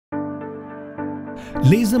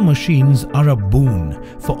laser machines are a boon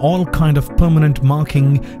for all kind of permanent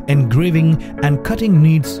marking, engraving and cutting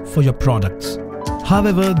needs for your products.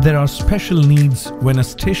 However, there are special needs when a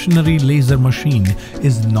stationary laser machine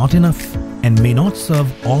is not enough and may not serve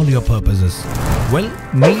all your purposes. Well,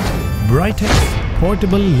 meet Brightech's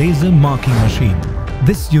portable laser marking machine.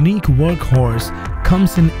 This unique workhorse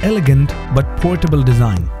comes in elegant but portable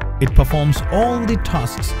design. It performs all the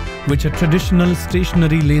tasks which a traditional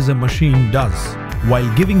stationary laser machine does, while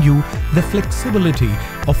giving you the flexibility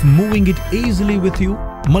of moving it easily with you,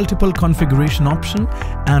 multiple configuration option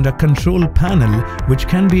and a control panel which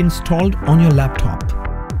can be installed on your laptop.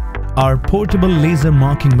 Our portable laser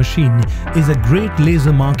marking machine is a great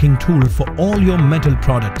laser marking tool for all your metal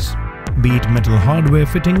products, be it metal hardware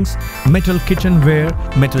fittings, metal kitchenware,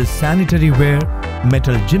 metal sanitary ware,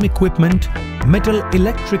 metal gym equipment, metal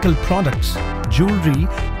electrical products, jewelry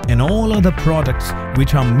and all other products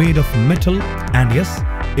which are made of metal. And yes,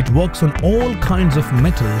 it works on all kinds of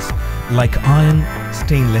metals like iron,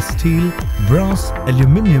 stainless steel, brass,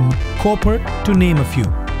 aluminium, copper to name a few.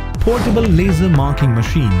 Portable laser marking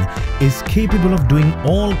machine is capable of doing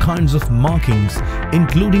all kinds of markings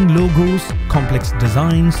including logos, complex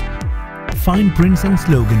designs, fine prints and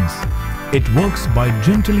slogans. It works by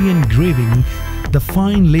gently engraving the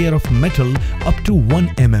fine layer of metal up to 1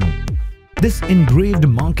 mm. This engraved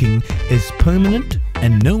marking is permanent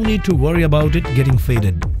and no need to worry about it getting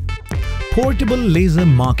faded. Portable laser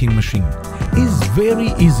marking machine is very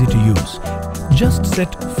easy to use. Just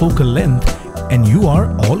set focal length and you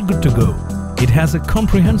are all good to go. It has a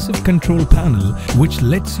comprehensive control panel which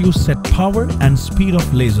lets you set power and speed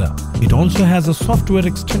of laser. It also has a software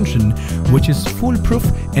extension which is foolproof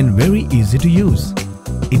and very easy to use.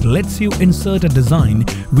 It lets you insert a design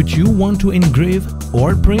which you want to engrave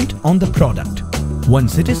or print on the product.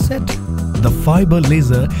 Once it is set, the fiber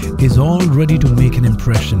laser is all ready to make an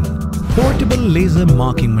impression. Portable laser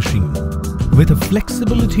marking machine with a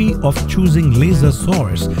flexibility of choosing laser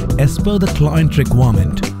source as per the client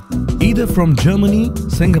requirement, either from Germany,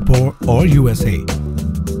 Singapore or USA.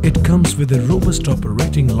 It comes with a robust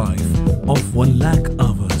operating life of 1 lakh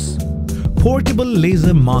hours. Portable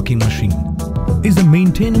laser marking machine is a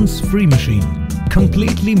maintenance-free machine,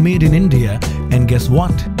 completely made in India, and guess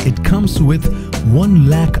what? It comes with 1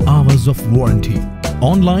 lakh hours of warranty,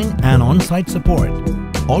 online and on-site support.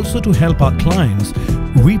 Also, to help our clients,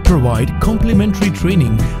 we provide complimentary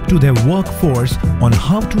training to their workforce on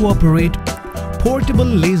how to operate portable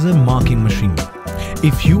laser marking machine.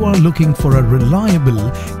 If you are looking for a reliable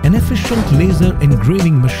and efficient laser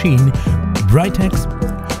engraving machine, Brightech's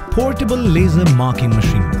portable laser marking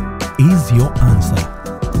machine is your answer.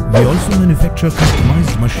 We also manufacture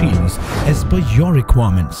customized machines as per your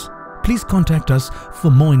requirements. Please contact us for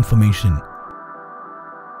more information.